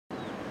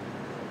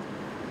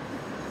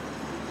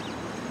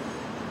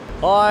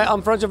Hi,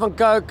 I'm Fransjo van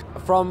Coke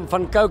from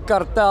Van Coke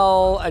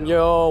Cartel, and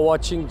you're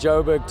watching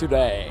Joburg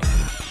Today.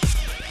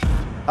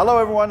 Hello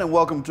everyone, and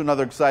welcome to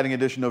another exciting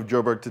edition of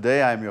Joburg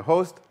Today. I am your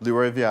host,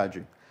 Leroy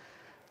Viaggi.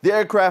 The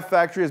aircraft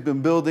factory has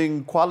been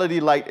building quality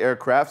light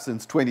aircraft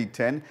since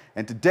 2010,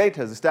 and to date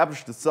has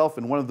established itself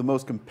in one of the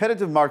most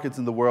competitive markets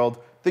in the world,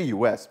 the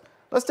US.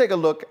 Let's take a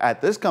look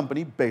at this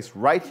company based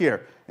right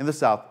here in the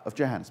south of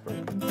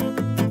Johannesburg.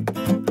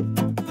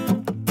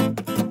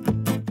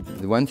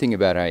 The one thing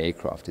about our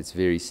aircraft, it's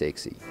very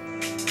sexy.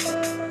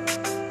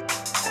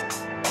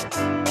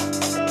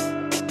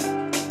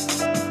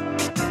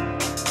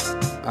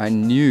 I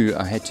knew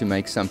I had to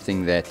make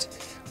something that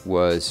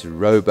was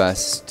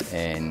robust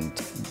and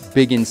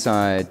big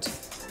inside,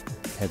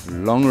 have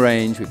long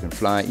range. We can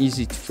fly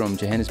easy from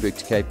Johannesburg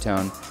to Cape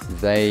Town.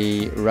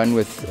 They run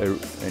with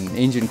an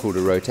engine called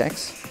a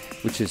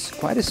Rotax, which is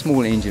quite a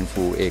small engine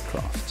for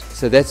aircraft.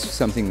 So that's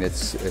something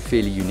that's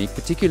fairly unique,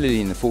 particularly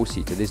in the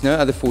four-seater. There's no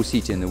other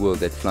four-seater in the world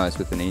that flies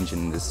with an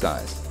engine this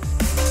size.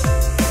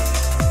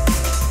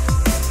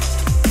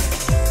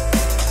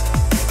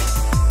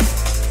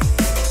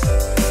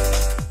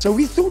 So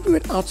we thought we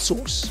would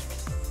outsource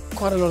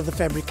quite a lot of the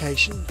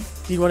fabrication.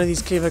 Be one of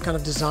these clever kind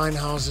of design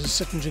houses,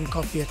 sit and drink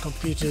coffee at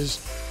computers,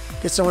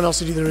 get someone else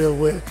to do the real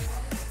work.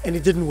 And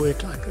it didn't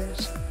work like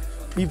that.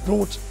 We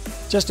brought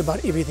just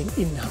about everything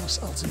in-house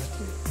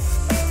ultimately.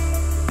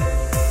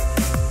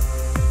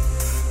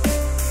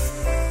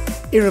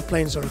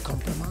 Aeroplanes are a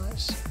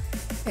compromise.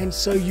 And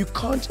so you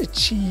can't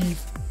achieve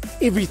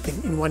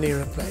everything in one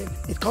aeroplane.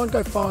 It can't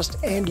go fast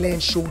and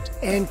land short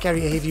and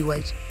carry a heavy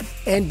weight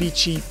and be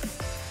cheap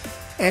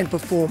and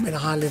perform at a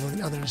high level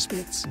in other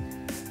respects.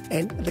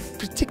 And the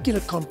particular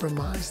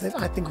compromise that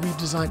I think we've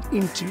designed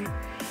into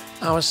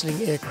our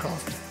Sling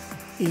aircraft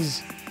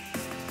is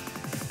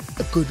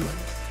a good one.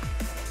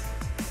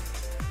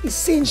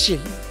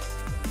 Essentially,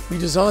 we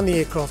design the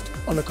aircraft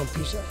on a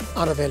computer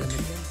out of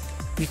aluminium.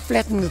 We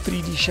flatten the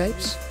 3D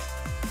shapes,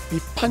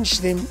 we punch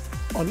them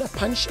on a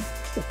punch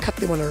or cut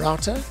them on a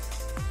router.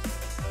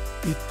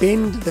 We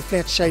bend the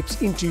flat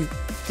shapes into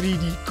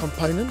 3D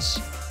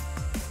components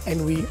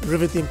and we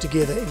rivet them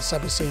together in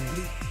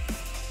sub-assembly.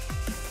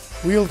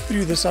 Wheel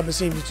through the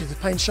sub-assembly to the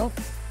paint shop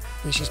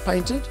where she's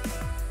painted,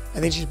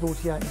 and then she's brought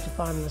here into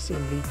final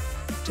assembly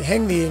to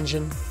hang the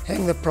engine,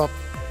 hang the prop,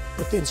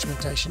 put the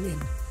instrumentation in,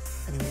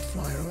 and then we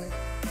fly her away.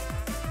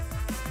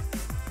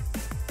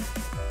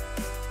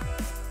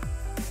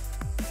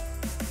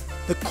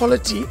 The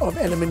quality of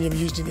aluminium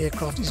used in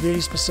aircraft is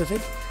very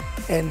specific,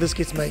 and this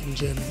gets made in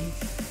Germany.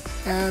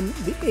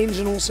 The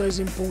engine also is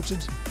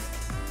imported,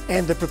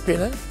 and the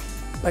propeller,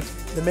 but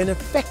the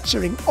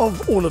manufacturing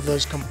of all of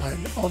those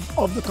components,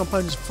 of the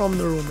components from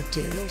the raw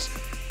materials,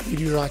 we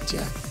do right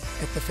here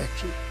at the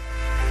factory.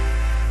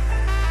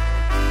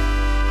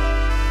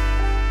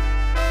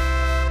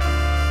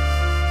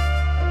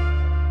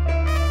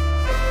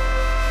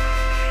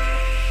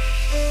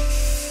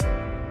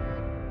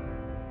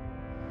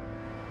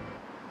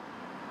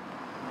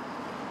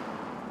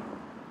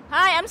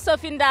 Hi, I'm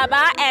Sophie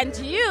Ndaba, and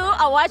you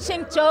are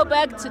watching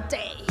Joburg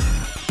Today.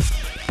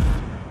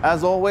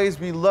 As always,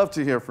 we love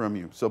to hear from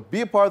you, so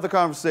be a part of the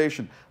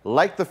conversation.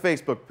 Like the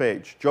Facebook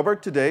page,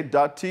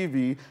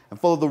 joburgtoday.tv, and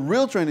follow the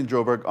real trend in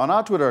Joburg on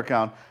our Twitter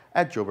account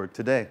at Joburg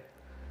Today.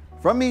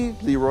 From me,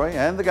 Leroy,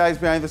 and the guys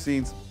behind the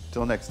scenes,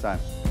 till next time.